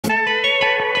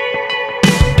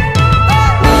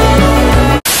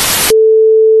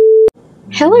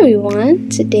Hello everyone,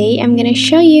 today I'm gonna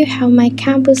show you how my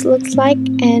campus looks like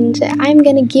and I'm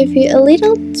gonna give you a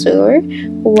little tour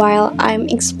while I'm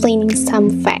explaining some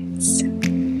facts.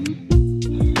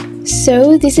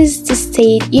 So this is the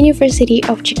State University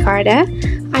of Jakarta.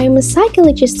 I'm a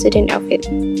psychology student of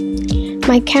it.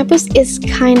 My campus is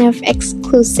kind of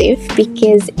exclusive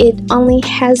because it only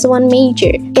has one major.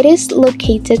 It is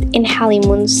located in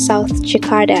Halimun, South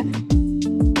Jakarta.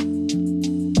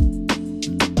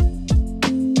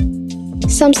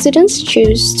 Some students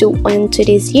choose to went to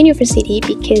this university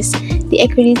because the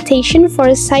accreditation for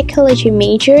a psychology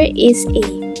major is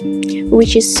A,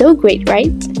 which is so great, right?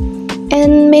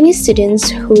 And many students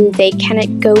who they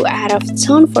cannot go out of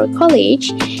town for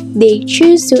college, they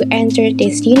choose to enter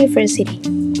this university.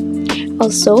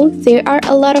 Also, there are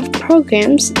a lot of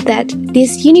programs that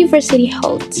this university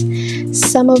holds.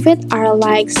 Some of it are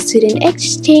like student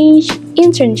exchange,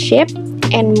 internship,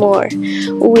 and more,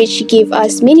 which give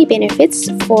us many benefits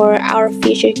for our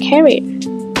future career.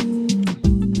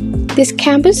 This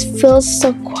campus feels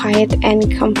so quiet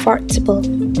and comfortable.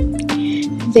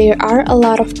 There are a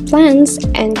lot of plants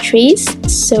and trees,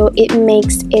 so it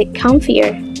makes it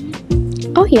comfier.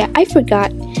 Oh yeah, I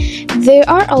forgot. There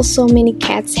are also many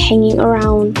cats hanging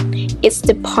around. It's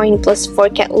the point plus for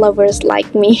cat lovers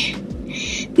like me.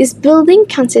 This building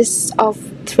consists of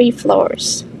 3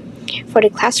 floors. For the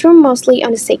classroom, mostly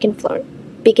on the 2nd floor,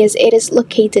 because it is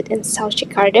located in South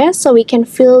Jakarta, so we can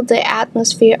feel the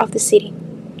atmosphere of the city.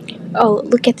 Oh,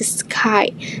 look at the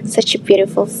sky. Such a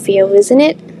beautiful view, isn't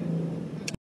it?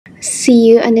 See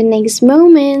you in the next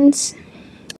moment.